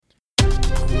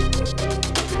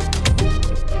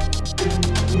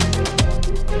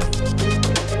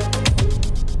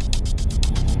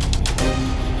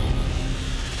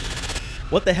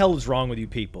What the hell is wrong with you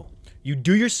people? You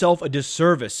do yourself a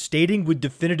disservice stating with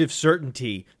definitive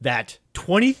certainty that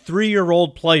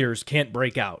 23-year-old players can't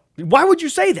break out. Why would you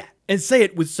say that? And say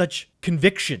it with such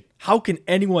conviction. How can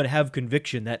anyone have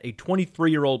conviction that a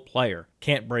 23-year-old player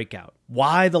can't break out?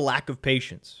 Why the lack of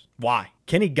patience? Why?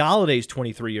 Kenny Galladay's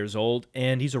 23 years old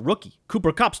and he's a rookie.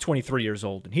 Cooper Kupp's 23 years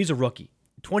old and he's a rookie.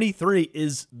 23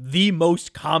 is the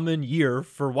most common year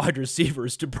for wide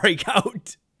receivers to break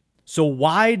out. So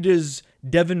why does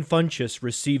Devin Funchess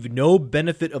receive no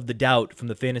benefit of the doubt from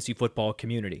the fantasy football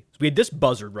community? So we had this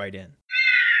buzzard right in.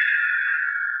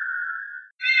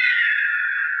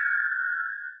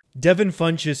 Devin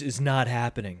Funchess is not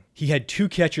happening. He had 2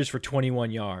 catches for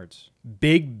 21 yards.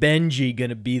 Big Benji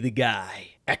gonna be the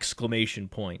guy! Exclamation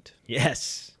point.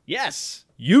 Yes.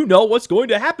 You know what's going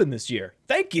to happen this year.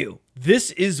 Thank you.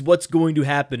 This is what's going to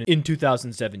happen in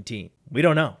 2017. We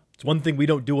don't know. It's one thing we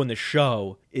don't do on the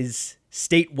show is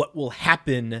state what will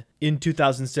happen in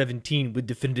 2017 with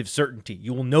definitive certainty.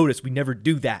 You will notice we never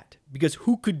do that because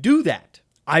who could do that?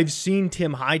 I've seen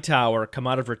Tim Hightower come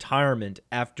out of retirement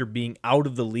after being out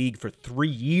of the league for 3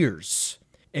 years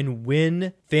and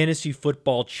win fantasy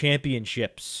football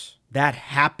championships. That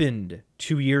happened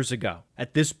 2 years ago.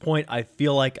 At this point, I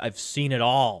feel like I've seen it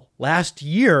all. Last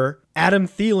year, Adam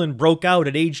Thielen broke out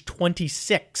at age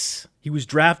 26. He was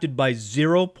drafted by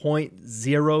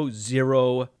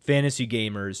 0.00 fantasy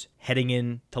gamers heading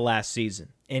into last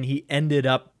season. And he ended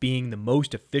up being the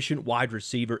most efficient wide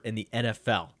receiver in the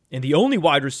NFL. And the only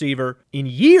wide receiver in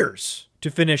years to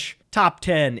finish top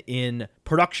 10 in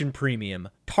production premium,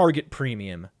 target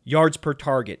premium, yards per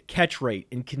target, catch rate,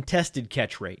 and contested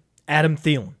catch rate. Adam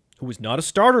Thielen, who was not a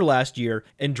starter last year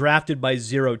and drafted by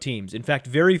 0 teams. In fact,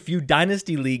 very few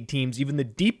Dynasty League teams, even the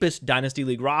deepest Dynasty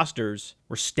League rosters,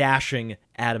 were stashing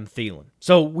Adam Thielen.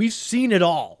 So we've seen it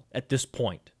all at this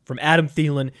point, from Adam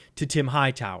Thielen to Tim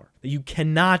Hightower, that you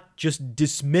cannot just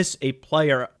dismiss a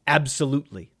player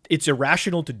absolutely. It's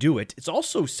irrational to do it. It's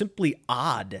also simply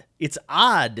odd. It's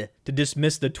odd to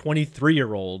dismiss the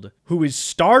 23-year-old who is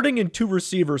starting in 2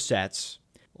 receiver sets,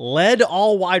 led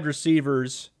all wide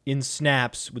receivers in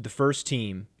snaps with the first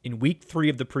team in week 3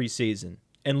 of the preseason,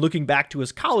 and looking back to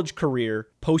his college career,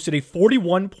 posted a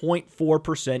 41.4%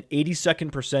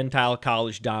 82nd percentile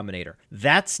college dominator.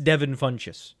 That's Devin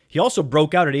Funchess. He also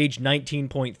broke out at age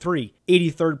 19.3,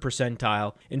 83rd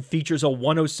percentile, and features a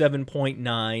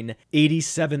 107.9,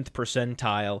 87th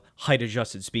percentile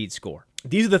height-adjusted speed score.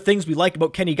 These are the things we like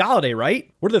about Kenny Golladay,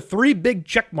 right? What are the 3 big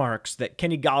check marks that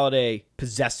Kenny Golladay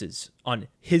possesses on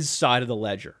his side of the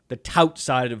ledger, the tout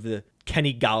side of the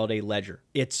Kenny Golladay ledger?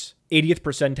 It's 80th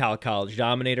percentile college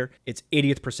dominator, it's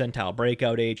 80th percentile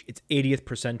breakout age, it's 80th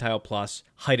percentile plus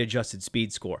height-adjusted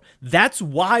speed score. That's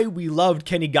why we loved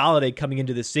Kenny Golladay coming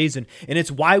into this season, and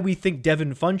it's why we think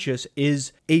Devin Funchess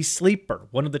is a sleeper,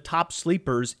 one of the top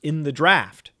sleepers in the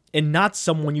draft, and not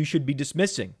someone you should be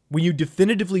dismissing. When you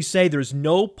definitively say there's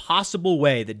no possible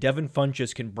way that Devin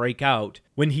Funchess can break out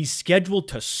when he's scheduled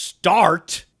to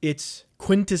start, it's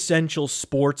quintessential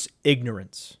sports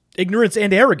ignorance. Ignorance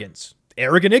and arrogance.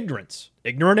 Arrogant ignorance.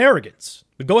 Ignorant arrogance.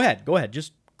 But go ahead.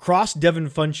 Just cross Devin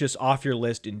Funchess off your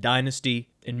list in Dynasty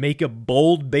and make a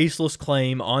bold, baseless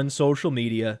claim on social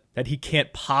media that he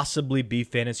can't possibly be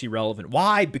fantasy relevant.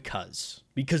 Why? Because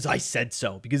I said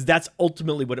so. Because that's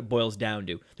ultimately what it boils down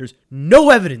to. There's no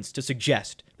evidence to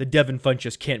suggest that Devin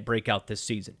Funchess can't break out this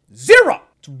season. 0!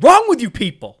 What's wrong with you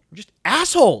people? You're just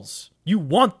assholes. You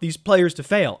want these players to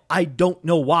fail. I don't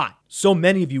know why. So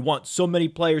many of you want so many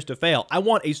players to fail. I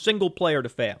want a single player to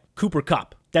fail. Cooper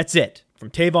Kupp. That's it.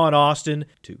 From Tavon Austin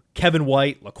to Kevin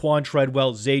White, Laquan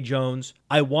Treadwell, Zay Jones,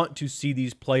 I want to see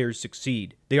these players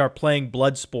succeed. They are playing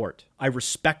blood sport. I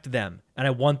respect them, and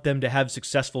I want them to have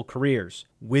successful careers,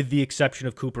 with the exception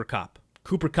of Cooper Kupp.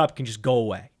 Cooper Kupp can just go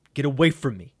away. Get away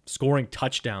from me. Scoring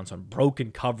touchdowns on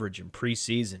broken coverage in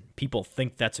preseason. People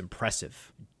think that's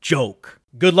impressive. Joke.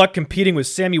 Good luck competing with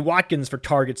Sammy Watkins for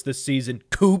targets this season,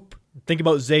 Coop. Think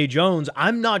about Zay Jones.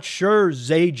 I'm not sure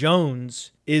Zay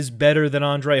Jones is better than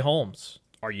Andre Holmes.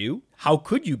 Are you? How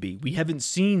could you be? We haven't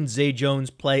seen Zay Jones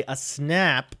play a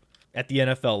snap at the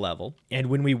NFL level. And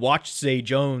when we watched Zay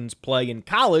Jones play in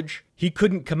college, he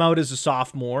couldn't come out as a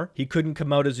sophomore. He couldn't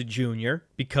come out as a junior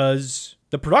because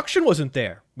the production wasn't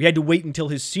there. We had to wait until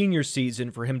his senior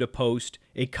season for him to post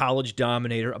a college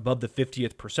dominator above the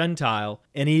 50th percentile,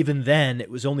 and even then,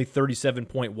 it was only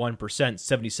 37.1%,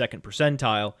 72nd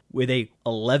percentile, with a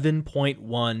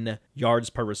 11.1 yards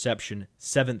per reception,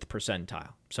 7th percentile.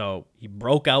 So he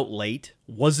broke out late,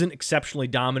 wasn't exceptionally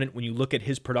dominant when you look at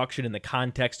his production in the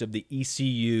context of the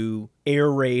ECU air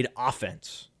raid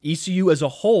offense. ECU as a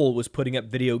whole was putting up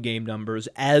video game numbers,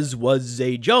 as was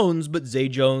Zay Jones, but Zay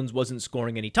Jones wasn't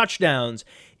scoring any touchdowns,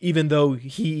 even though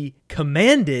he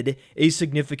commanded a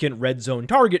significant red zone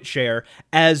target share,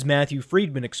 as Matthew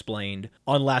Friedman explained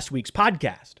on last week's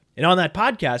podcast. And on that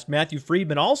podcast, Matthew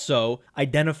Friedman also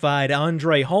identified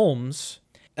Andre Holmes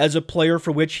as a player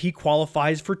for which he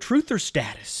qualifies for truther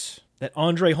status. That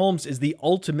Andre Holmes is the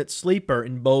ultimate sleeper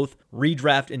in both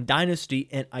redraft and dynasty,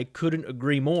 and I couldn't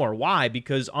agree more. Why?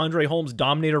 Because Andre Holmes'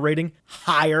 dominator rating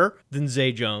higher than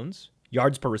Zay Jones,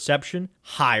 yards per reception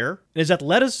higher, and his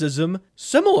athleticism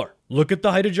similar. Look at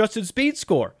the height-adjusted speed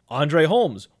score. Andre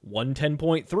Holmes,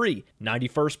 110.3,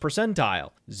 91st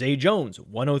percentile. Zay Jones,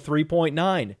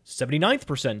 103.9, 79th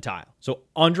percentile. So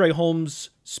Andre Holmes'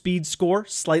 speed score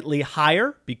slightly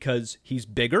higher because he's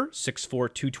bigger,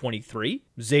 6'4", 223.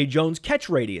 Zay Jones' catch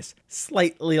radius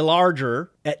slightly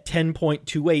larger at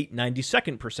 10.28,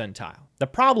 92nd percentile. The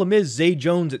problem is Zay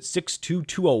Jones at 6'2",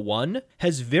 201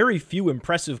 has very few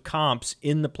impressive comps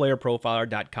in the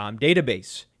playerprofiler.com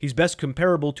database. He's best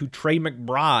comparable to Trey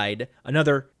McBride,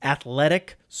 another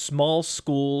athletic, small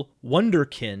school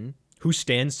wonderkin who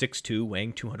stands 6'2",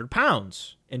 weighing 200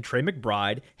 pounds. And Trey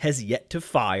McBride has yet to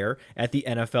fire at the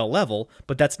NFL level,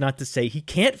 but that's not to say he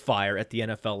can't fire at the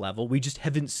NFL level. We just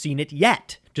haven't seen it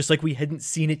yet. Just like we hadn't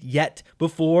seen it yet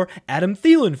before Adam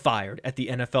Thielen fired at the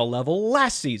NFL level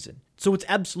last season. So it's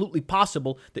absolutely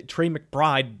possible that Trey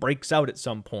McBride breaks out at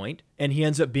some point and he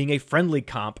ends up being a friendly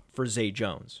comp for Zay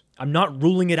Jones. I'm not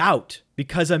ruling it out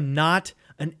because I'm not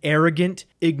an arrogant,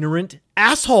 ignorant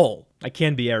asshole. I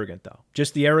can be arrogant though.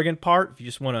 Just the arrogant part, if you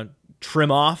just want to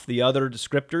trim off the other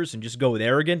descriptors and just go with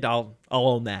arrogant, I'll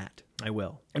own that. I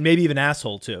will. And maybe even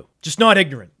asshole too. Just not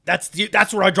ignorant.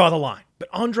 That's where I draw the line. But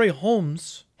Andre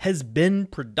Holmes has been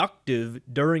productive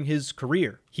during his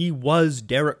career. He was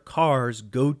Derek Carr's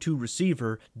go-to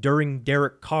receiver during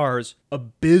Derek Carr's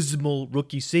abysmal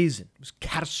rookie season. It was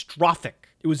catastrophic.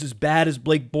 It was as bad as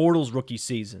Blake Bortles' rookie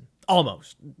season.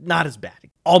 Almost. Not as bad.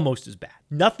 Almost as bad.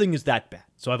 Nothing is that bad.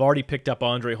 So I've already picked up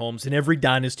Andre Holmes in every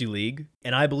dynasty league,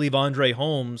 and I believe Andre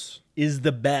Holmes is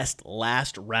the best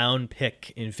last round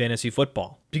pick in fantasy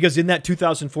football. Because in that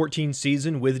 2014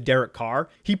 season with Derek Carr,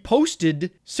 he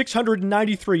posted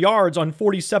 693 yards on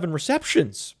 47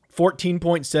 receptions.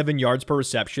 14.7 yards per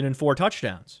reception and 4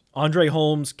 touchdowns. Andre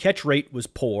Holmes' catch rate was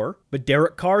poor, but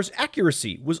Derek Carr's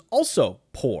accuracy was also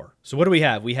poor. So what do we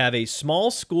have? We have a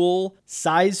small school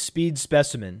size speed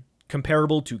specimen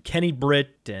comparable to Kenny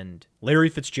Britt and Larry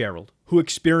Fitzgerald, who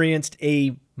experienced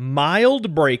a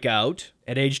mild breakout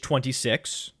at age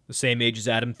 26, the same age as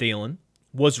Adam Thielen,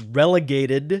 was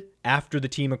relegated after the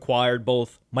team acquired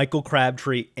both Michael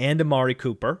Crabtree and Amari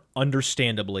Cooper,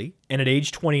 understandably, and at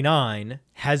age 29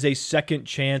 has a second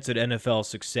chance at NFL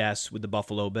success with the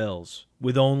Buffalo Bills.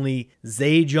 With only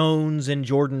Zay Jones and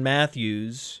Jordan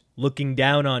Matthews looking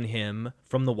down on him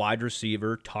from the wide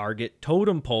receiver target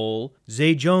totem pole,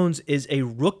 Zay Jones is a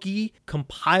rookie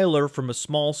compiler from a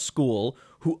small school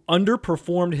who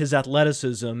underperformed his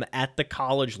athleticism at the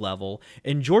college level,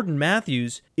 and Jordan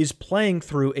Matthews is playing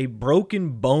through a broken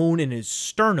bone in his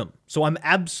sternum. So I'm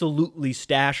absolutely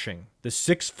stashing the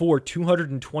 6'4",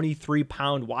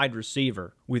 223-pound wide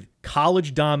receiver with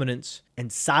college dominance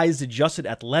and size-adjusted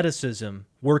athleticism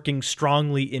working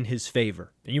strongly in his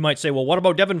favor. And you might say, well, what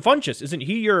about Devin Funchess? Isn't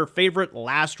he your favorite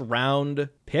last-round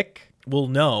pick? Well,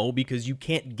 no, because you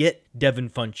can't get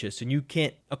Devin Funchess and you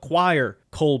can't acquire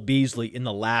Cole Beasley in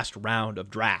the last round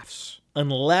of drafts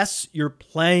unless you're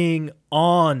playing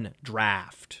on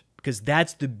draft, because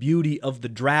that's the beauty of the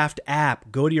Draft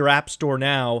app. Go to your app store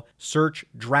now, search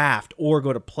Draft, or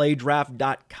go to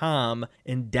playdraft.com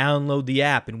and download the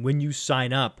app. And when you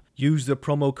sign up, use the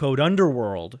promo code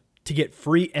Underworld to get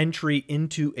free entry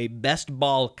into a best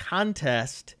ball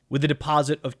contest with a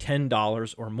deposit of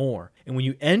 $10 or more. And when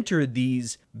you enter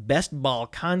these best ball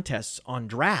contests on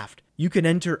Draft, you can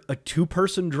enter a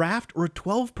 2-person draft or a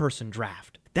 12-person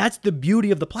draft. That's the beauty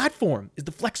of the platform, is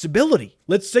the flexibility.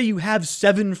 Let's say you have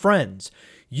 7 friends.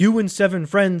 You and 7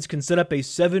 friends can set up a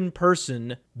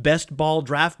 7-person best ball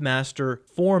draft master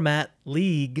format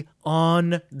league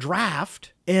on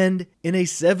Draft. And in a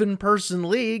 7-person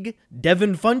league,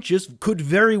 Devin Funchess could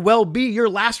very well be your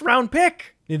last round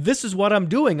pick. And this is what I'm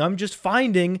doing. I'm just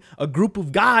finding a group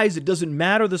of guys. It doesn't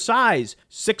matter the size.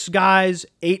 6 guys,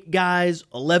 8 guys,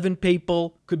 11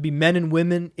 people, could be men and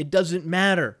women. It doesn't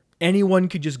matter. Anyone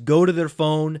could just go to their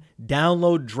phone,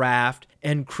 download Draft,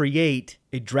 and create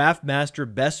a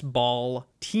DraftMaster Best Ball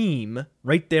team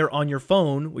right there on your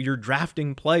phone where you're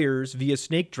drafting players via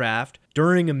Snake Draft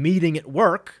during a meeting at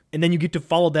work, and then you get to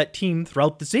follow that team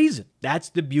throughout the season. That's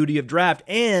the beauty of draft,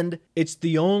 and it's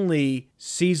the only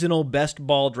seasonal Best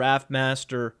Ball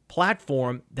DraftMaster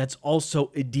platform that's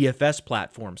also a DFS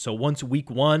platform. So once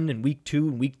week 1 and week 2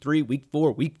 and week 3, week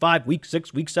 4, week 5, week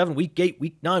 6, week 7, week 8,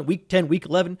 week 9, week 10, week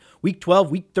 11, week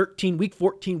 12, week 13, week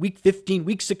 14, week 15,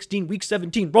 week 16, week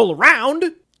 17 roll around,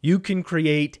 you can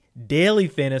create daily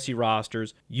fantasy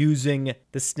rosters using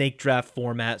the Snake Draft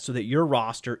format so that your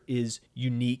roster is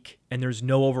unique and there's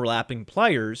no overlapping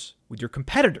players with your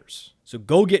competitors. So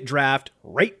go get Draft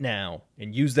right now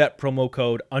and use that promo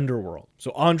code Underworld.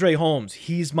 So Andre Holmes,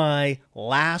 he's my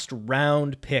last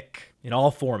round pick in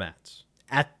all formats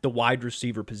at the wide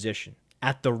receiver position.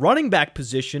 At the running back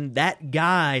position, that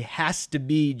guy has to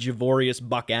be Javorius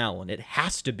Buck Allen. It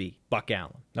has to be Buck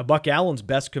Allen. Now, Buck Allen's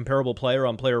best comparable player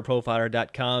on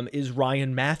PlayerProfiler.com is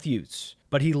Ryan Matthews,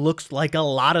 but he looks like a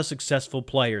lot of successful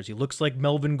players. He looks like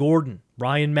Melvin Gordon,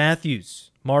 Ryan Matthews,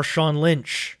 Marshawn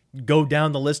Lynch. Go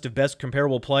down the list of best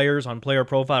comparable players on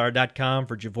PlayerProfiler.com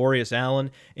for Javorius Allen,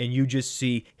 and you just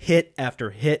see hit after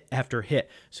hit after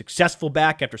hit. Successful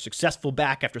back after successful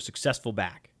back after successful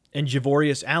back. And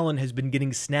Javorius Allen has been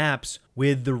getting snaps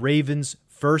with the Ravens'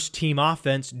 first-team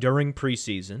offense during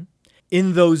preseason.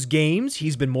 In those games,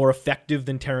 he's been more effective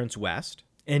than Terrence West.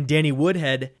 And Danny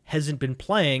Woodhead hasn't been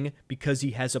playing because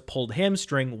he has a pulled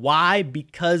hamstring. Why?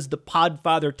 Because the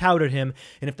Podfather touted him.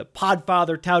 And if the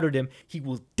Podfather touted him, he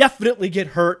will definitely get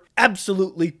hurt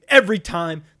absolutely every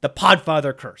time the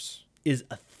Podfather curse is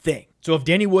a thing. So if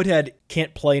Danny Woodhead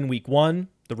can't play in week 1,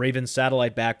 the Ravens'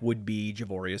 satellite back would be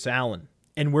Javorius Allen.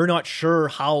 And we're not sure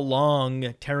how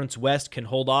long Terrence West can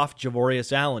hold off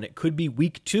Javorius Allen. It could be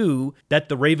week 2 that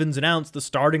the Ravens announce the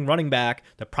starting running back,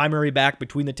 the primary back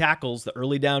between the tackles, the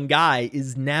early down guy,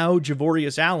 is now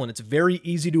Javorius Allen. It's very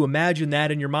easy to imagine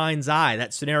that in your mind's eye,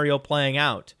 that scenario playing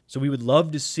out. So we would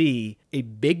love to see a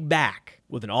big back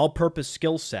with an all-purpose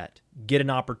skill set get an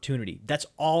opportunity. That's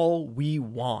all we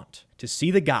want, to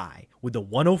see the guy with the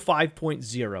 105.0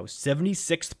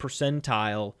 76th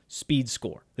percentile speed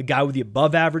score, the guy with the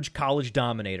above-average college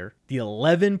dominator, the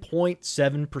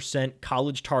 11.7%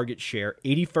 college target share,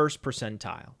 81st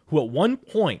percentile, who at one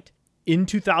point in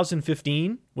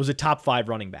 2015 was a top 5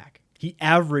 running back. He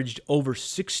averaged over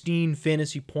 16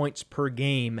 fantasy points per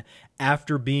game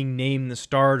after being named the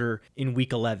starter in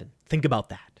week 11. Think about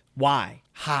that. Why?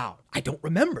 How? I don't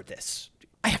remember this.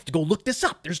 I have to go look this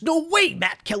up. There's no way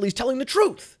Matt Kelly's telling the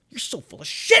truth. You're so full of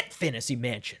shit, Fantasy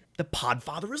Mansion. The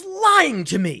Podfather is lying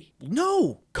to me.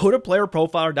 No. Go to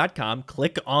PlayerProfiler.com,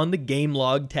 click on the Game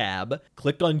Log tab,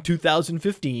 click on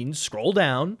 2015, scroll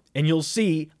down, and you'll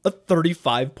see a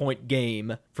 35-point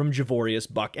game from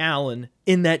Javorius Buck Allen.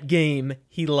 In that game,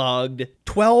 he logged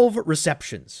 12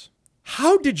 receptions.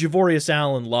 How did Javorius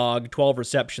Allen log 12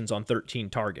 receptions on 13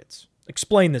 targets?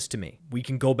 Explain this to me. We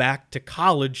can go back to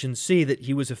college and see that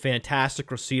he was a fantastic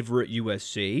receiver at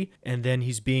USC, and then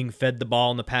he's being fed the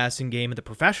ball in the passing game at the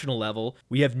professional level.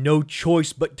 We have no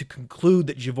choice but to conclude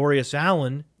that Javorius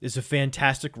Allen is a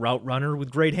fantastic route runner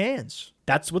with great hands.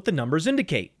 That's what the numbers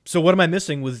indicate. So what am I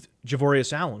missing with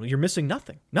Javorius Allen? Well, you're missing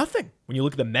nothing. Nothing. When you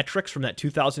look at the metrics from that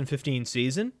 2015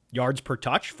 season, yards per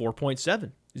touch,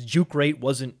 4.7. His juke rate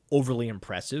wasn't overly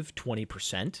impressive,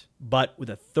 20%, but with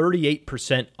a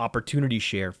 38% opportunity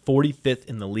share, 45th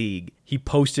in the league, he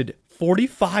posted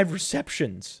 45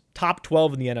 receptions, top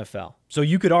 12 in the NFL. So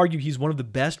you could argue he's one of the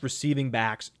best receiving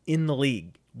backs in the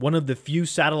league, one of the few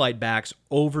satellite backs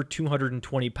over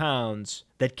 220 pounds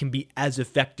that can be as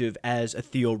effective as a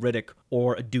Theo Riddick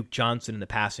or a Duke Johnson in the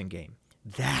passing game.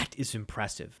 That is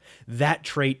impressive. That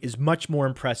trait is much more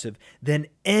impressive than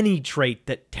any trait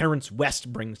that Terrence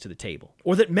West brings to the table,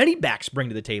 or that many backs bring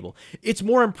to the table. It's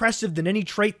more impressive than any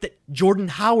trait that Jordan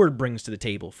Howard brings to the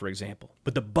table, for example.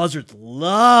 But the Buzzards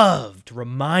love to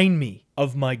remind me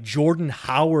of my Jordan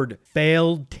Howard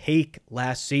failed take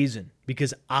last season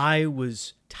because I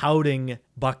was touting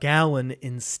Buck Allen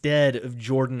instead of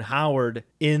Jordan Howard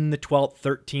in the 12th,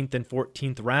 13th, and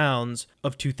 14th rounds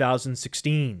of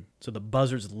 2016. So the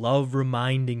Buzzards love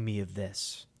reminding me of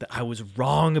this, that I was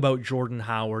wrong about Jordan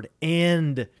Howard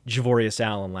and Javorius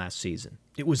Allen last season.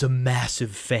 It was a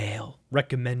massive fail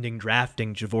recommending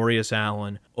drafting Javorius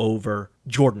Allen over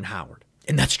Jordan Howard.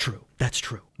 And that's true. That's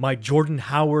true. My Jordan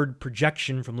Howard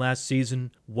projection from last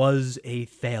season was a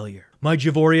failure. My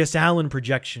Javorius Allen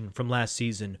projection from last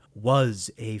season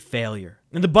was a failure.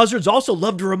 And the Buzzards also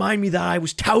love to remind me that I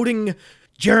was touting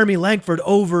Jeremy Langford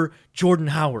over Jordan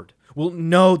Howard. Well,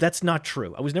 no, that's not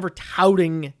true. I was never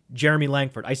touting Jeremy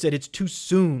Langford. I said it's too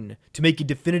soon to make a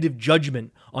definitive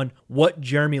judgment on what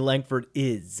Jeremy Langford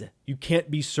is. You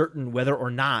can't be certain whether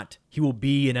or not he will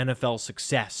be an NFL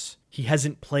success. He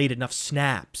hasn't played enough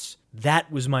snaps.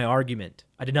 That was my argument.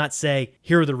 I did not say,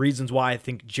 here are the reasons why I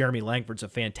think Jeremy Langford's a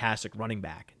fantastic running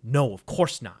back. No, of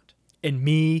course not. And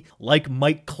me, like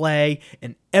Mike Clay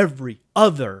and every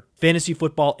other fantasy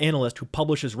football analyst who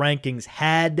publishes rankings,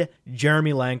 had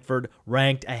Jeremy Langford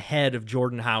ranked ahead of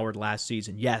Jordan Howard last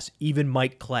season. Yes, even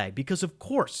Mike Clay. Because of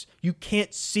course, you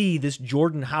can't see this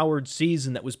Jordan Howard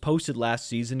season that was posted last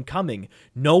season coming.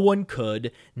 No one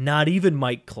could, not even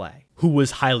Mike Clay, who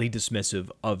was highly dismissive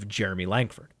of Jeremy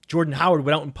Langford. Jordan Howard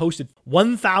went out and posted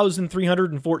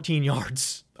 1,314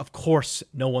 yards. Of course,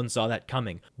 no one saw that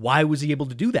coming. Why was he able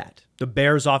to do that? The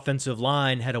Bears' offensive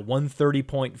line had a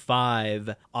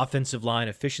 130.5 offensive line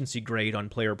efficiency grade on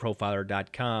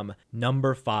playerprofiler.com,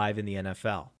 number 5 in the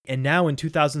NFL. And now in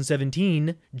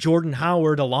 2017, Jordan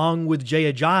Howard along with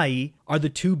Jay Ajayi are the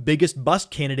two biggest bust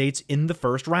candidates in the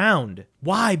first round.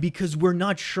 Why? Because we're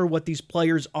not sure what these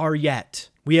players are yet.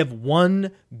 We have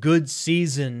one good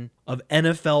season of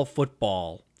NFL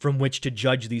football from which to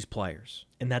judge these players,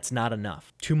 and that's not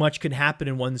enough. Too much can happen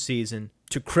in one season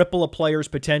to cripple a player's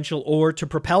potential or to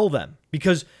propel them,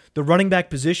 because the running back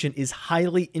position is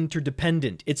highly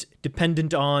interdependent. It's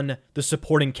dependent on the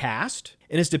supporting cast,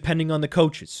 and it's depending on the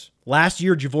coaches. Last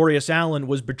year, Javorius Allen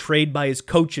was betrayed by his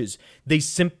coaches. They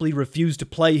simply refused to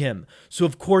play him. So,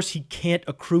 of course, he can't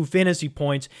accrue fantasy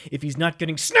points if he's not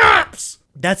getting snaps.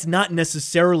 That's not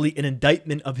necessarily an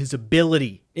indictment of his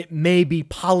ability. It may be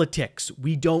politics.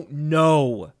 We don't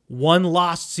know. One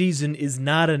lost season is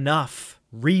not enough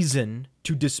reason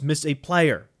to dismiss a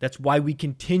player. That's why we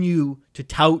continue to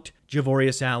tout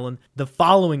Javorius Allen the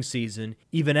following season,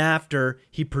 even after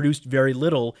he produced very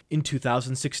little in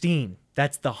 2016.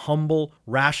 That's the humble,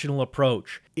 rational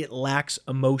approach. It lacks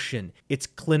emotion. It's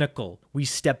clinical. We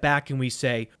step back and we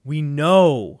say, we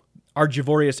know our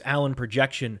Javorius Allen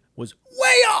projection was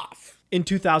way off in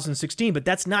 2016, but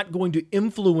that's not going to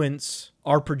influence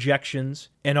our projections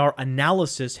and our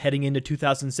analysis heading into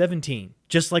 2017.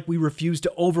 Just like we refused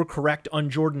to overcorrect on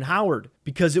Jordan Howard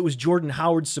because it was Jordan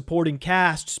Howard's supporting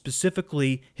cast,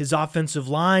 specifically his offensive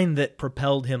line, that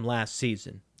propelled him last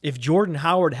season. If Jordan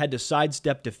Howard had to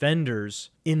sidestep defenders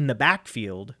in the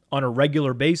backfield on a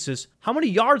regular basis, how many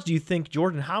yards do you think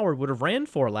Jordan Howard would have ran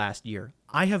for last year?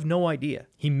 I have no idea.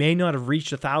 He may not have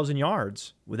reached 1,000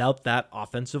 yards without that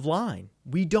offensive line.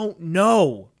 We don't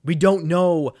know. We don't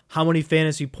know how many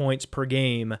fantasy points per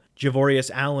game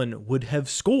Javorius Allen would have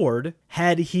scored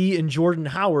had he and Jordan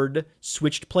Howard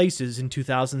switched places in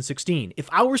 2016. If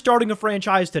I were starting a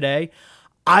franchise today,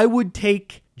 I would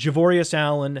take Javorius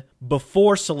Allen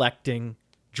before selecting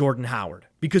Jordan Howard.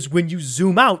 Because when you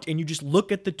zoom out and you just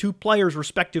look at the two players'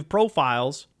 respective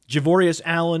profiles, Javorius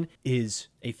Allen is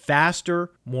a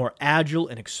faster, more agile,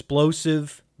 and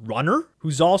explosive runner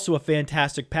who's also a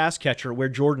fantastic pass catcher, where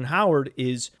Jordan Howard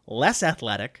is less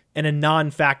athletic and a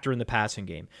non-factor in the passing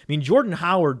game. I mean, Jordan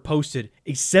Howard posted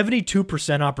a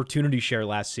 72% opportunity share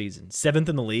last season, 7th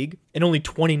in the league, and only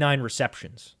 29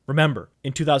 receptions. Remember,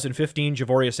 in 2015,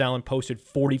 Javorius Allen posted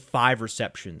 45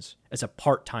 receptions as a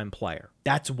part-time player.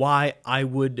 That's why I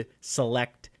would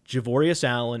select Javorius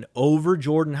Allen over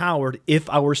Jordan Howard if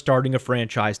I were starting a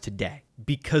franchise today.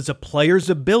 Because a player's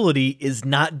ability is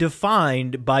not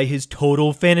defined by his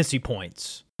total fantasy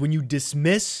points. When you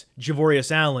dismiss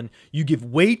Javorius Allen, you give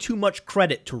way too much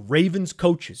credit to Ravens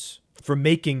coaches for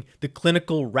making the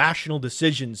clinical, rational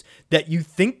decisions that you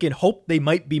think and hope they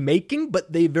might be making,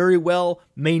 but they very well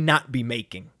may not be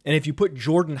making. And if you put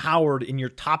Jordan Howard in your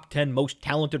top 10 most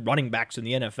talented running backs in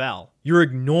the NFL, you're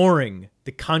ignoring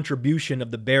the contribution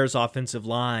of the Bears' offensive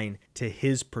line to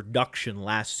his production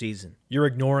last season. You're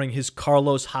ignoring his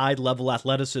Carlos Hyde-level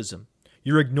athleticism.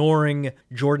 You're ignoring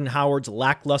Jordan Howard's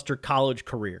lackluster college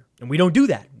career. And we don't do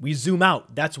that. We zoom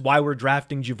out. That's why we're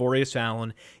drafting Javorius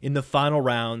Allen in the final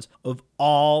rounds of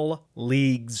all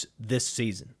leagues this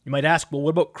season. You might ask, well, what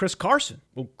about Chris Carson?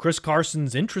 Well, Chris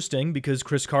Carson's interesting because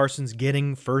Chris Carson's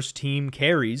getting first-team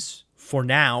carries for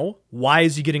now. Why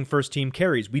is he getting first-team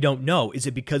carries? We don't know. Is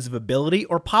it because of ability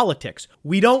or politics?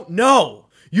 We don't know.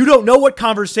 You don't know what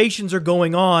conversations are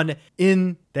going on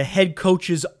in the head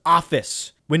coach's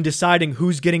office when deciding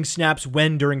who's getting snaps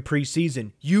when during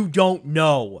preseason. You don't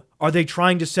know. Are they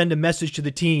trying to send a message to the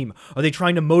team? Are they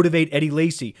trying to motivate Eddie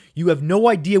Lacy? You have no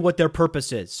idea what their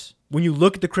purpose is. When you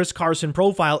look at the Chris Carson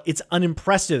profile, it's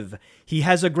unimpressive. He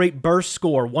has a great burst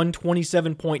score,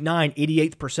 127.9,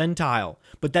 88th percentile.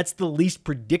 But that's the least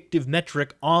predictive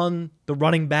metric on the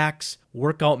running back's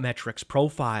workout metrics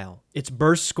profile. It's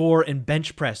burst score and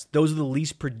bench press. Those are the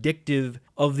least predictive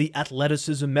of the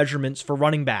athleticism measurements for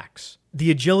running backs. The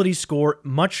agility score,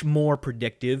 much more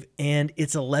predictive, and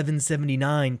it's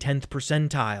 1179, 10th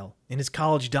percentile. And his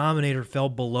college dominator fell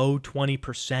below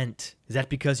 20%. Is that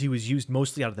because he was used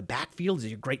mostly out of the backfield? Is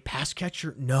he a great pass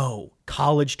catcher? No.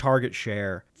 College target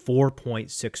share,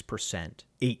 4.6%,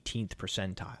 18th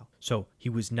percentile. So he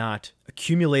was not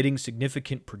accumulating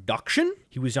significant production.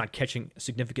 He was not catching a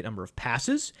significant number of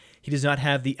passes. He does not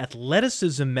have the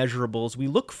athleticism measurables we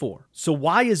look for. So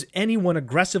why is anyone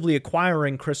aggressively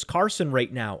acquiring Chris Carson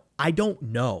right now? I don't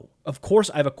know. Of course,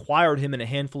 I've acquired him in a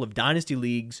handful of dynasty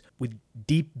leagues with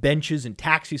deep benches and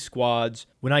taxi squads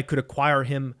when I could acquire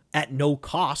him at no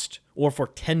cost or for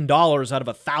 $10 out of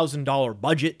a $1,000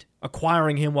 budget,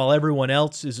 acquiring him while everyone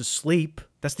else is asleep.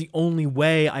 That's the only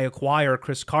way I acquire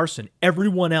Chris Carson.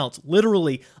 Everyone else,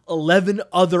 literally 11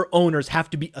 other owners,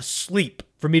 have to be asleep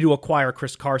for me to acquire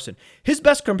Chris Carson. His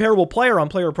best comparable player on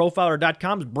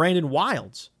PlayerProfiler.com is Brandon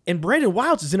Wilds. And Brandon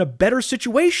Wilds is in a better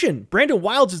situation. Brandon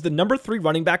Wilds is the number 3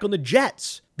 running back on the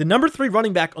Jets. The number 3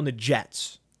 running back on the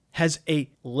Jets has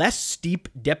a less steep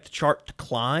depth chart to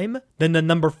climb than the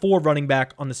number 4 running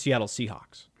back on the Seattle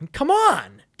Seahawks. Come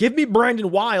on. Give me Brandon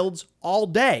Wilds all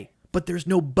day. But there's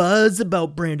no buzz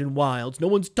about Brandon Wilds. No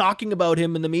one's talking about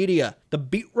him in the media. The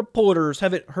beat reporters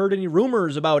haven't heard any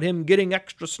rumors about him getting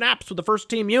extra snaps with the first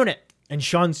team unit. And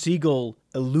Sean Siegel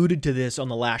alluded to this on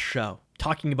the last show,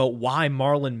 talking about why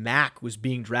Marlon Mack was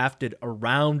being drafted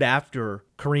around after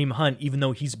Kareem Hunt, even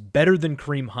though he's better than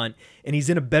Kareem Hunt, and he's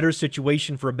in a better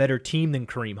situation for a better team than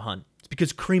Kareem Hunt. It's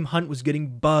because Kareem Hunt was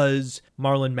getting buzz,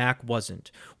 Marlon Mack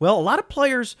wasn't. Well, a lot of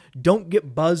players don't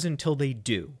get buzz until they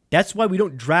do. That's why we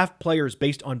don't draft players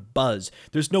based on buzz.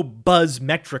 There's no buzz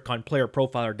metric on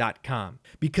playerprofiler.com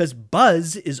because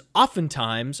buzz is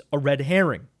oftentimes a red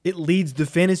herring. It leads the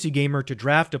fantasy gamer to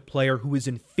draft a player who is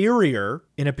inferior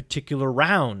in a particular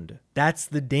round. That's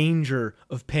the danger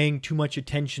of paying too much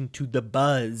attention to the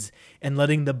buzz and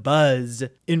letting the buzz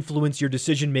influence your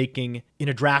decision-making in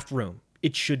a draft room.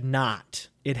 It should not.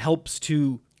 It helps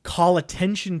to call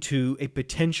attention to a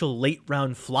potential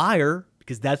late-round flyer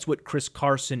because that's what Chris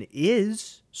Carson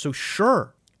is. So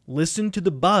sure, listen to the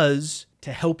buzz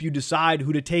to help you decide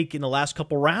who to take in the last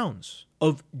couple rounds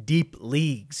of deep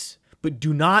leagues. But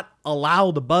do not allow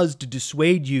the buzz to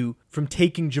dissuade you from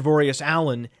taking Javorius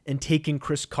Allen and taking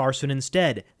Chris Carson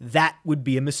instead. That would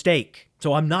be a mistake.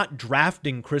 So I'm not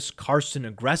drafting Chris Carson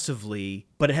aggressively,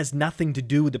 but it has nothing to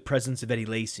do with the presence of Eddie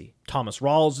Lacy. Thomas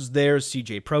Rawls is there,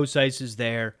 CJ Prosise is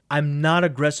there. I'm not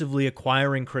aggressively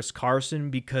acquiring Chris Carson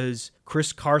because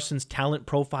Chris Carson's talent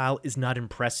profile is not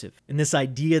impressive. And this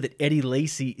idea that Eddie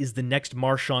Lacy is the next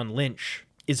Marshawn Lynch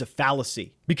is a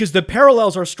fallacy because the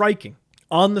parallels are striking.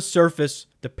 On the surface,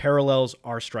 the parallels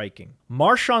are striking.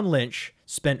 Marshawn Lynch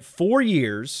spent 4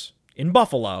 years in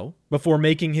Buffalo before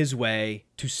making his way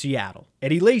to Seattle.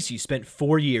 Eddie Lacy spent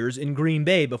 4 years in Green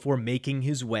Bay before making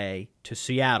his way to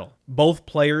Seattle. Both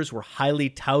players were highly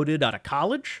touted out of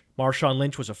college. Marshawn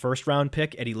Lynch was a first-round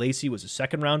pick. Eddie Lacy was a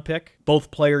second-round pick.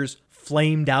 Both players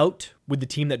flamed out with the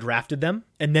team that drafted them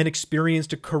and then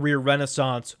experienced a career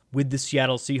renaissance with the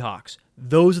Seattle Seahawks.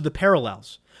 Those are the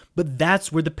parallels. But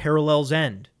that's where the parallels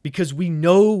end because we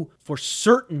know for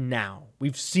certain now,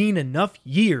 we've seen enough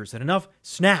years and enough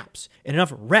snaps and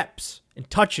enough reps and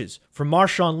touches from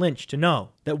Marshawn Lynch to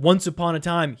know that once upon a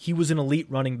time, he was an elite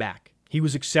running back. He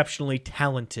was exceptionally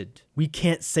talented. We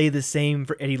can't say the same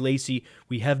for Eddie Lacy.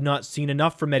 We have not seen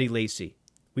enough from Eddie Lacy.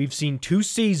 We've seen 2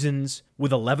 seasons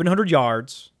with 1,100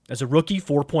 yards. As a rookie,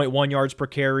 4.1 yards per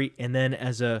carry, and then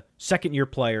as a second-year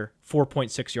player,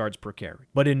 4.6 yards per carry.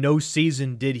 But in no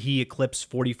season did he eclipse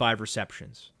 45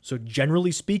 receptions. So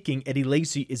generally speaking, Eddie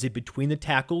Lacy is a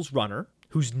between-the-tackles runner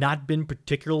who's not been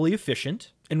particularly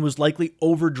efficient and was likely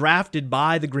overdrafted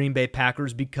by the Green Bay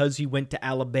Packers because he went to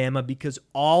Alabama, because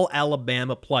all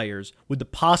Alabama players, with the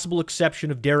possible exception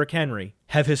of Derrick Henry,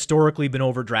 have historically been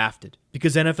overdrafted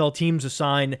because NFL teams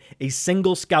assign a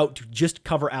single scout to just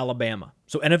cover Alabama.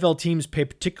 So NFL teams pay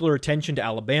particular attention to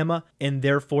Alabama, and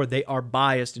therefore they are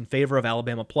biased in favor of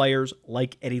Alabama players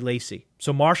like Eddie Lacy.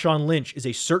 So Marshawn Lynch is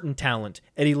a certain talent,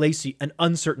 Eddie Lacy an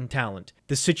uncertain talent.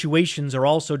 The situations are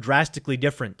also drastically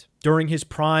different. During his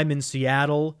prime in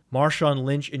Seattle, Marshawn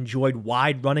Lynch enjoyed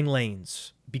wide running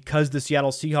lanes because the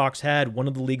Seattle Seahawks had one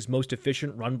of the league's most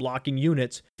efficient run-blocking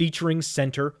units featuring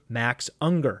center Max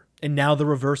Unger. And now the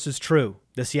reverse is true.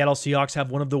 The Seattle Seahawks have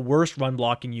one of the worst run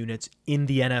blocking units in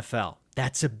the NFL.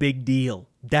 That's a big deal.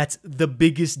 That's the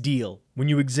biggest deal. When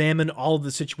you examine all of the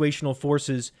situational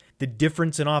forces, the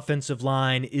difference in offensive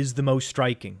line is the most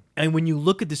striking. And when you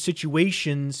look at the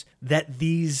situations that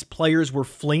these players were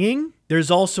fleeing,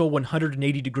 there's also a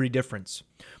 180-degree difference.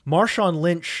 Marshawn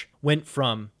Lynch went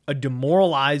from a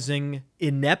demoralizing,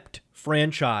 inept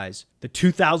franchise, the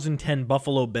 2010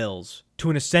 Buffalo Bills, to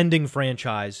an ascending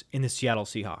franchise in the Seattle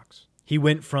Seahawks. He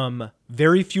went from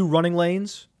very few running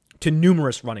lanes to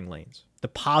numerous running lanes. The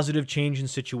positive change in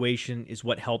situation is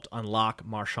what helped unlock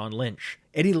Marshawn Lynch.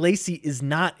 Eddie Lacy is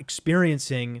not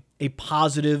experiencing a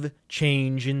positive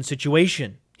change in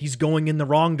situation. He's going in the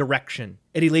wrong direction.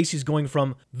 Eddie Lacy's going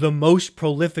from the most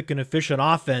prolific and efficient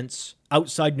offense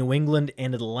outside New England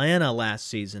and Atlanta last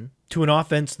season to an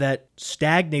offense that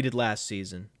stagnated last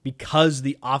season because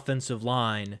the offensive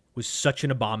line was such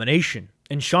an abomination.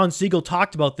 And Sean Siegel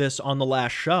talked about this on the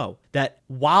last show, that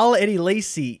while Eddie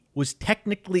Lacy was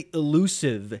technically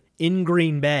elusive in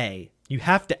Green Bay, you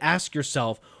have to ask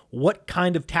yourself, what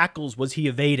kind of tackles was he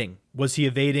evading? Was he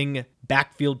evading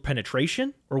backfield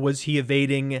penetration, or was he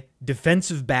evading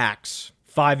defensive backs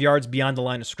 5 yards beyond the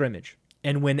line of scrimmage?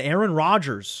 And when Aaron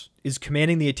Rodgers is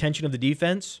commanding the attention of the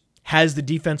defense, has the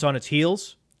defense on its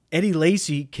heels, Eddie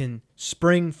Lacy can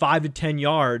spring 5 to 10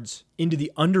 yards into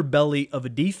the underbelly of a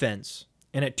defense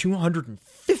and at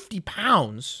 250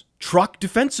 pounds, truck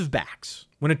defensive backs.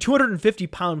 When a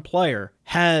 250-pound player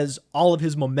has all of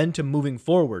his momentum moving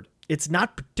forward, it's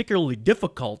not particularly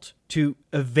difficult to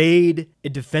evade a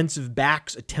defensive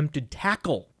back's attempted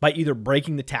tackle by either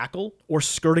breaking the tackle or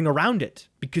skirting around it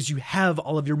because you have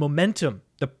all of your momentum.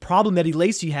 The problem Eddie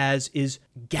Lacy has is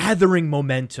gathering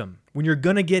momentum. When you're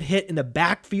going to get hit in the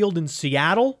backfield in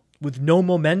Seattle with no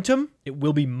momentum, it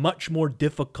will be much more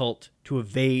difficult to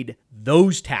evade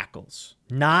those tackles.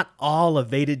 Not all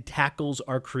evaded tackles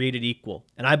are created equal.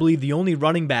 And I believe the only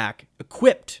running back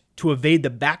equipped to evade the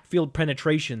backfield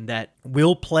penetration that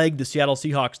will plague the Seattle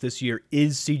Seahawks this year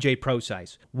is CJ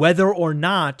Prosise. Whether or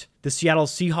not the Seattle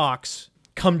Seahawks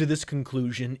come to this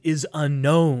conclusion is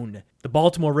unknown. The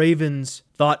Baltimore Ravens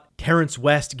thought Terrence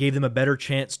West gave them a better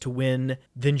chance to win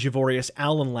than Javorius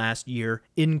Allen last year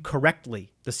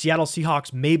incorrectly. The Seattle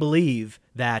Seahawks may believe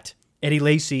that Eddie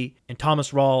Lacy and Thomas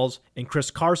Rawls and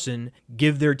Chris Carson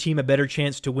give their team a better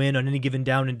chance to win on any given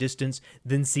down and distance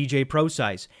than CJ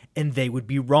Prosise, and they would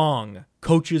be wrong.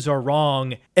 Coaches are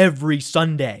wrong every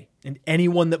Sunday. And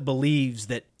anyone that believes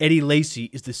that Eddie Lacy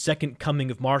is the second coming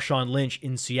of Marshawn Lynch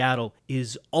in Seattle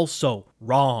is also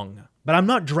wrong. But I'm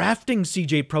not drafting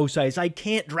CJ Prosise. I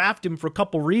can't draft him for a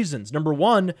couple reasons. Number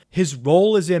one, his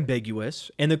role is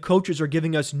ambiguous, and the coaches are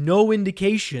giving us no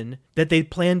indication that they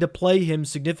plan to play him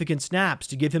significant snaps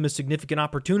to give him a significant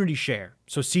opportunity share.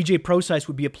 So CJ Prosise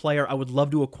would be a player I would love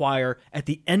to acquire at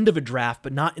the end of a draft,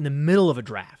 but not in the middle of a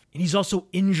draft. And he's also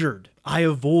injured. I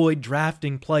avoid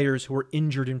drafting players who are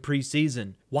injured in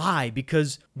preseason. Why?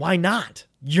 Because why not?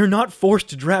 You're not forced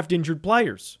to draft injured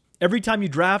players. Every time you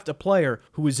draft a player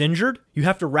who is injured, you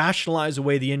have to rationalize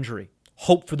away the injury.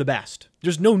 Hope for the best.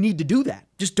 There's no need to do that.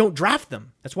 Just don't draft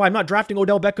them. That's why I'm not drafting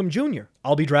Odell Beckham Jr.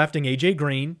 I'll be drafting AJ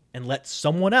Green and let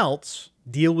someone else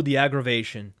deal with the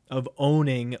aggravation of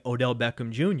owning Odell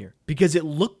Beckham Jr. Because it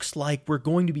looks like we're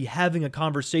going to be having a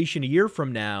conversation a year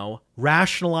from now,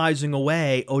 rationalizing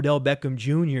away Odell Beckham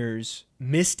Jr.'s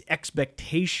missed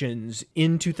expectations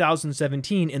in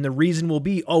 2017. And the reason will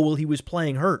be, he was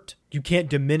playing hurt. You can't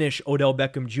diminish Odell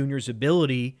Beckham Jr.'s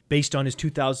ability based on his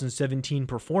 2017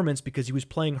 performance because he was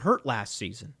playing hurt last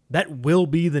season. That will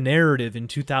be the narrative in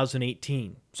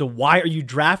 2018. So why are you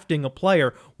drafting a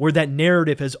player where that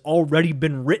narrative has already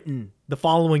been written the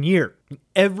following year?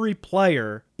 Every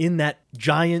player in that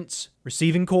Giants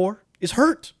receiving core is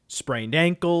hurt. Sprained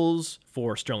ankles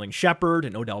for Sterling Shepard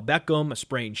and Odell Beckham, a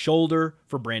sprained shoulder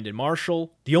for Brandon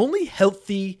Marshall. The only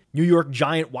healthy New York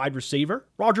Giant wide receiver,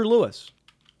 Roger Lewis.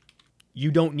 You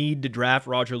don't need to draft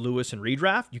Roger Lewis and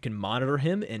redraft. You can monitor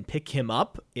him and pick him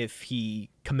up if he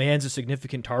commands a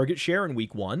significant target share in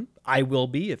week 1. I will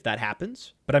be if that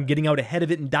happens. But I'm getting out ahead of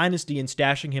it in Dynasty and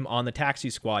stashing him on the taxi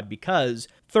squad because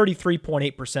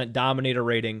 33.8% dominator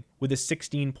rating with a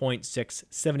 16.6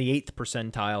 78th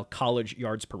percentile college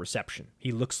yards per reception.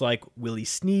 He looks like Willie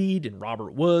Snead and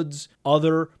Robert Woods,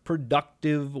 other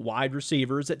productive wide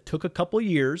receivers that took a couple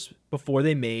years before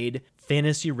they made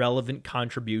fantasy-relevant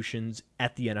contributions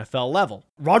at the NFL level.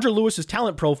 Roger Lewis's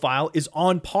talent profile is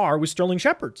on par with Sterling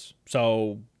Shepard's,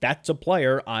 so that's a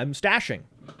player I'm stashing.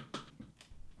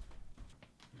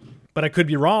 But I could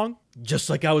be wrong. Just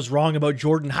like I was wrong about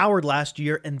Jordan Howard last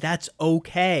year, and that's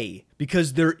okay,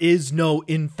 because there is no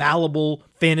infallible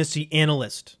fantasy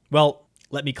analyst. Well,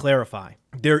 let me clarify.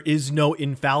 There is no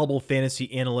infallible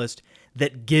fantasy analyst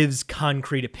that gives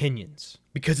concrete opinions,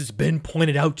 because it's been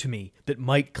pointed out to me that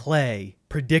Mike Clay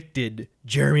predicted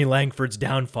Jeremy Langford's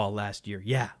downfall last year.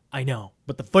 Yeah, I know.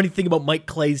 But the funny thing about Mike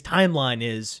Clay's timeline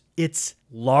is it's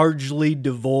largely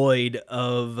devoid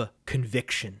of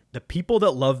conviction. The people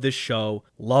that love this show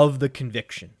love the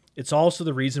conviction. It's also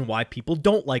the reason why people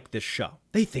don't like this show.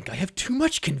 They think I have too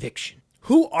much conviction.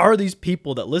 Who are these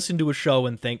people that listen to a show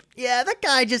and think, yeah, that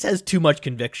guy just has too much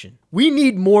conviction? We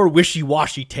need more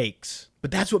wishy-washy takes.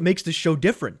 But that's what makes this show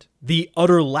different. The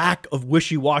utter lack of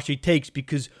wishy-washy takes,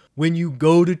 because when you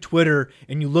go to Twitter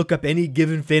and you look up any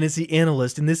given fantasy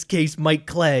analyst, in this case Mike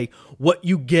Clay, what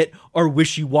you get are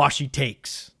wishy-washy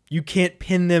takes. You can't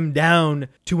pin them down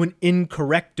to an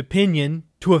incorrect opinion,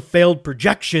 to a failed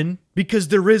projection, because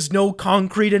there is no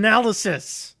concrete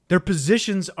analysis. Their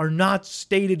positions are not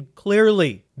stated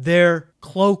clearly. They're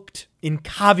cloaked in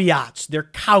caveats. They're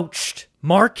couched.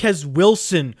 Marquez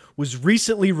Wilson was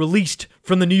recently released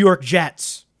from the New York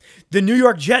Jets. The New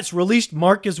York Jets released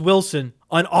Marquez Wilson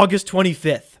on August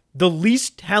 25th. The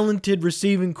least talented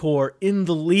receiving corps in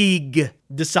the league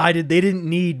decided they didn't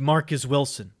need Marquez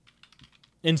Wilson.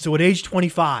 And so at age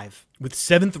 25, with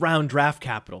 7th round draft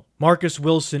capital, Marquez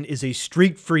Wilson is a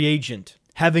street free agent,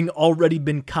 having already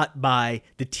been cut by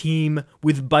the team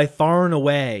with by far and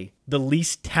away the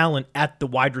least talent at the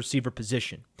wide receiver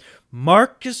position.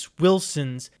 Marquez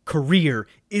Wilson's career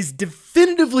is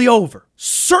definitively over.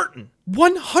 Certain.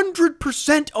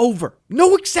 100% over.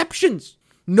 No exceptions.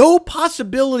 No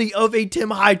possibility of a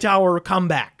Tim Hightower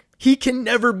comeback. He can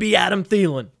never be Adam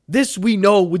Thielen. This we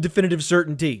know with definitive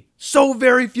certainty. So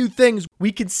very few things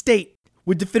we can state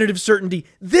with definitive certainty.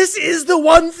 This is the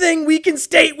one thing we can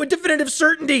state with definitive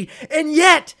certainty. And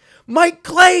yet, Mike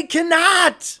Clay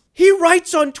cannot. He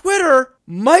writes on Twitter,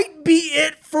 might be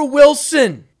it for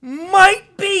Wilson.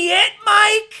 Might be it,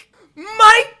 Mike.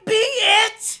 Might be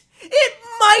it. It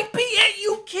might be it.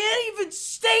 You can't even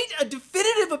state a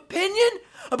definitive opinion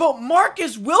about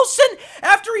Marquez Wilson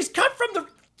after he's cut from the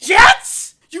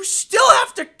Jets? You still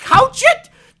have to couch it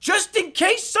just in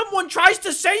case someone tries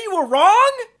to say you were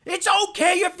wrong? It's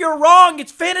okay if you're wrong.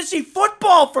 It's fantasy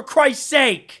football, for Christ's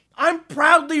sake. I'm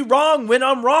proudly wrong when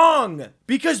I'm wrong,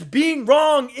 because being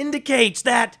wrong indicates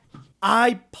that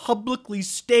I publicly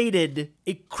stated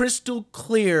a crystal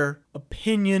clear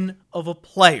opinion of a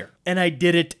player, and I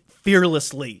did it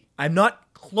fearlessly. I'm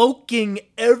not cloaking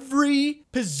every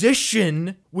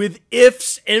position with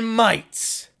ifs and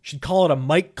mights. Should call it a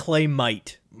Mike Clay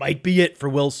might. Might be it for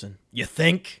Wilson. You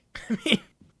think? I mean,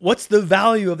 what's the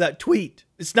value of that tweet?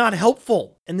 It's not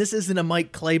helpful. And this isn't a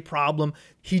Mike Clay problem.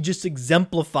 He just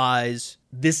exemplifies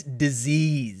this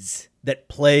disease that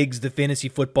plagues the fantasy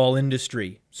football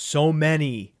industry. So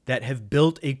many that have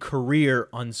built a career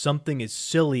on something as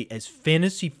silly as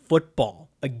fantasy football,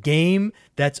 a game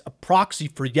that's a proxy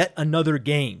for yet another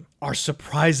game, are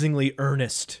surprisingly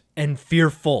earnest and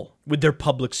fearful with their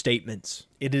public statements.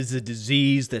 It is a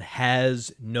disease that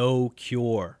has no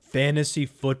cure. Fantasy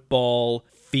football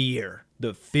fear.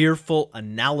 The fearful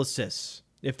analysis.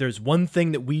 If there's one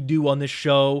thing that we do on this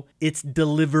show, it's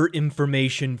deliver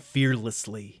information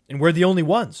fearlessly. And we're the only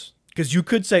ones. Because you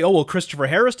could say, oh, well, Christopher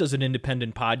Harris does an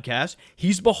independent podcast.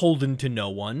 He's beholden to no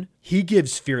one. He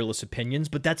gives fearless opinions,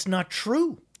 but that's not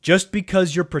true. Just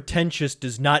because you're pretentious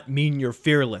does not mean you're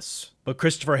fearless. But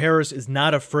Christopher Harris is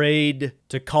not afraid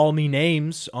to call me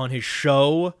names on his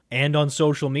show and on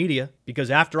social media, because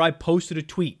after I posted a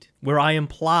tweet where I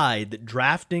implied that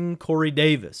drafting Corey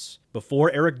Davis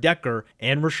before Eric Decker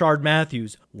and Rashard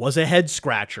Matthews was a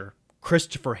head-scratcher,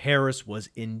 Christopher Harris was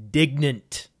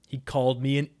indignant. He called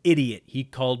me an idiot. He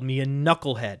called me a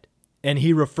knucklehead. And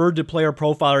he referred to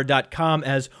playerprofiler.com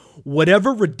as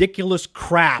whatever ridiculous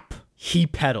crap he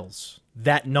peddles.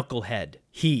 That knucklehead.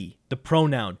 He, the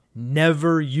pronoun,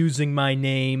 never using my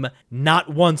name,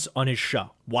 not once on his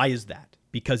show. Why is that?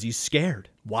 Because he's scared.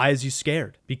 Why is he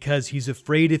scared? Because he's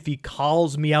afraid if he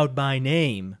calls me out by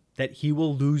name, that he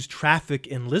will lose traffic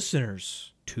and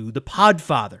listeners to the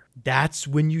Podfather. That's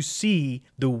when you see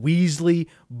the Weasley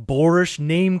boorish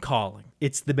name calling.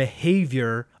 It's the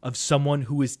behavior of someone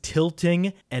who is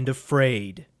tilting and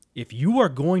afraid. If you are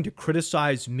going to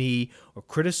criticize me or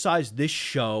criticize this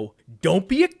show, don't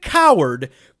be a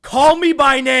coward. Call me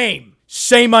by name.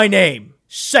 Say my name.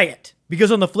 Say it.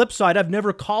 Because on the flip side, I've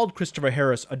never called Christopher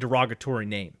Harris a derogatory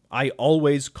name. I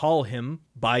always call him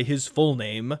by his full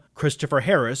name, Christopher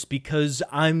Harris, because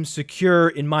I'm secure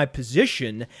in my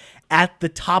position at the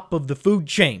top of the food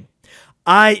chain.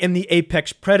 I am the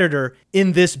apex predator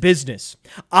in this business.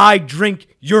 I drink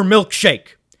your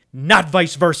milkshake, not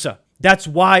vice versa. That's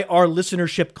why our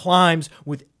listenership climbs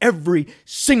with every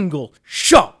single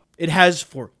show. It has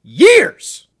for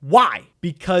years. Why?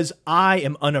 Because I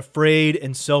am unafraid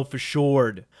and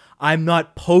self-assured. I'm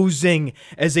not posing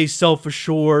as a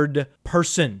self-assured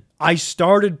person. I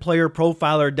started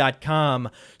playerprofiler.com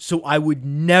so I would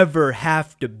never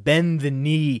have to bend the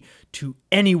knee to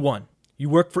anyone. You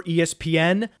work for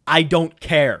ESPN? I don't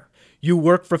care. You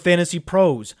work for Fantasy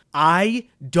Pros? I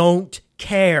don't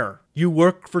care. You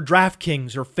work for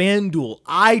DraftKings or FanDuel?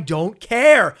 I don't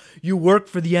care. You work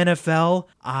for the NFL?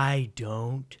 I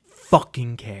don't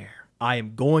fucking care. I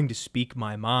am going to speak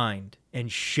my mind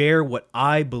and share what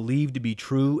I believe to be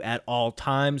true at all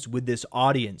times with this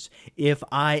audience. If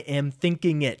I am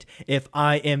thinking it, if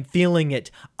I am feeling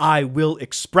it, I will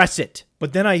express it.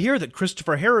 But then I hear that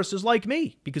Christopher Harris is like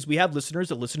me because we have listeners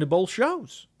that listen to both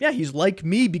shows. Yeah, he's like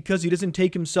me because he doesn't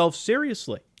take himself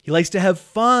seriously. He likes to have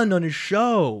fun on his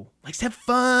show. Likes to have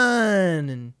fun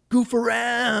and goof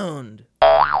around.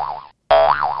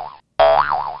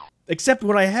 Except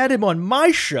when I had him on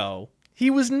my show, he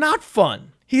was not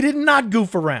fun. He did not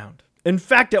goof around. In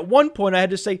fact, at one point I had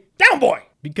to say, "Down, boy,"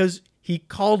 because he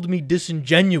called me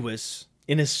disingenuous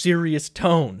in a serious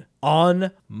tone.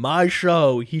 On my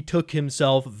show, he took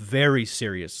himself very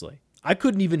seriously. I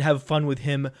couldn't even have fun with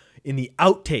him in the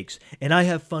outtakes, and I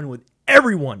have fun with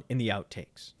everyone in the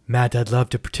outtakes. Matt, I'd love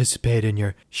to participate in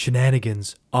your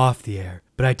shenanigans off the air,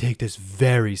 but I take this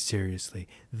very seriously.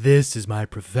 This is my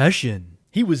profession.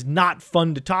 He was not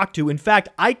fun to talk to. In fact,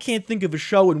 I can't think of a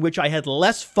show in which I had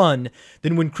less fun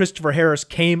than when Christopher Harris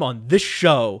came on this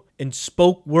show and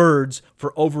spoke words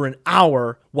for over an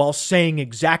hour while saying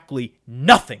exactly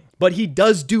nothing. But he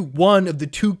does do one of the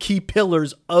two key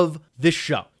pillars of this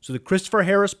show. So the Christopher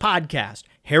Harris podcast,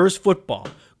 Harris Football,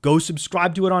 go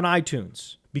subscribe to it on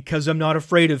iTunes because I'm not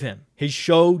afraid of him. His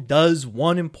show does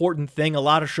one important thing a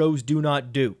lot of shows do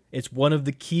not do. It's one of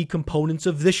the key components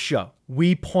of this show.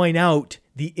 We point out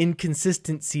the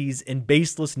inconsistencies and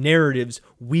baseless narratives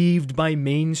weaved by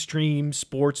mainstream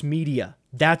sports media.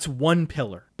 That's one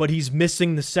pillar, but he's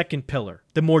missing the second pillar,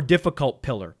 the more difficult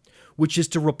pillar, which is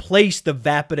to replace the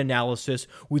vapid analysis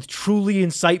with truly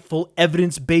insightful,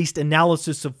 evidence-based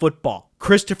analysis of football.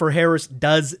 Christopher Harris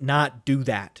does not do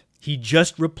that. He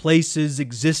just replaces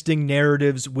existing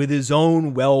narratives with his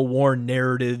own well-worn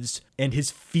narratives and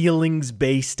his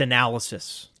feelings-based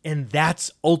analysis. And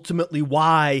that's ultimately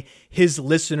why his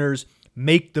listeners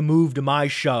make the move to my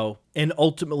show and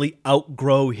ultimately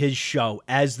outgrow his show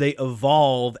as they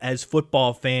evolve as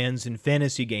football fans and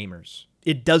fantasy gamers.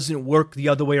 It doesn't work the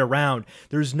other way around.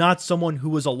 There's not someone who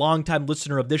was a longtime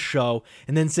listener of this show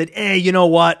and then said, "Hey, you know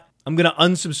what? I'm going to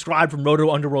unsubscribe from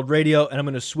Roto Underworld Radio and I'm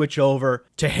going to switch over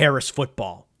to Harris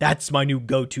Football. That's my new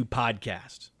go-to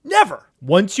podcast." Never.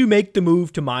 Once you make the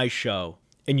move to my show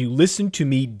and you listen to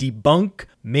me debunk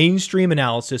mainstream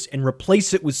analysis and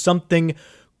replace it with something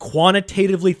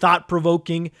quantitatively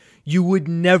thought-provoking, you would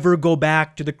never go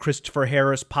back to the Christopher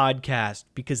Harris podcast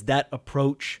because that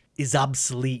approach is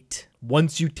obsolete.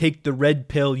 Once you take the red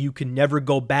pill, you can never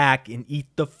go back and eat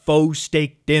the faux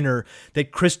steak dinner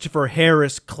that Christopher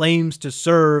Harris claims to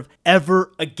serve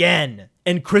ever again.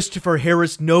 And Christopher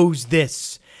Harris knows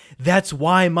this. That's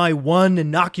why my one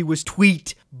innocuous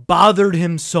tweet bothered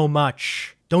him so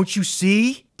much. Don't you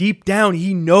see? Deep down,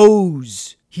 he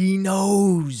knows. He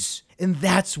knows. And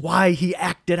that's why he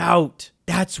acted out.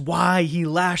 That's why he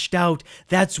lashed out.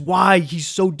 That's why he's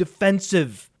so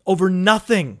defensive over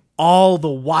nothing. All the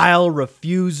while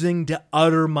refusing to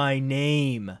utter my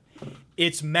name.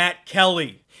 It's Matt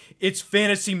Kelly. It's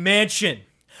Fantasy Mansion.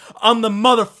 I'm the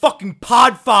motherfucking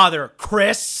podfather,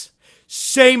 Chris.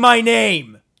 Say my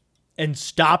name. And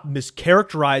stop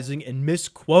mischaracterizing and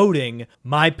misquoting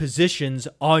my positions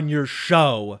on your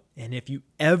show. And if you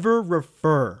ever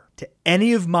refer to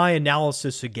any of my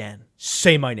analysis again,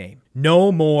 say my name.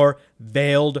 No more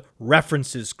veiled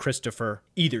references, Christopher.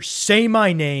 Either say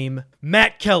my name,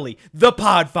 Matt Kelly, the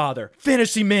Podfather,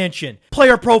 Fantasy Mansion,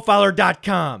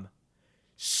 PlayerProfiler.com.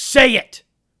 Say it.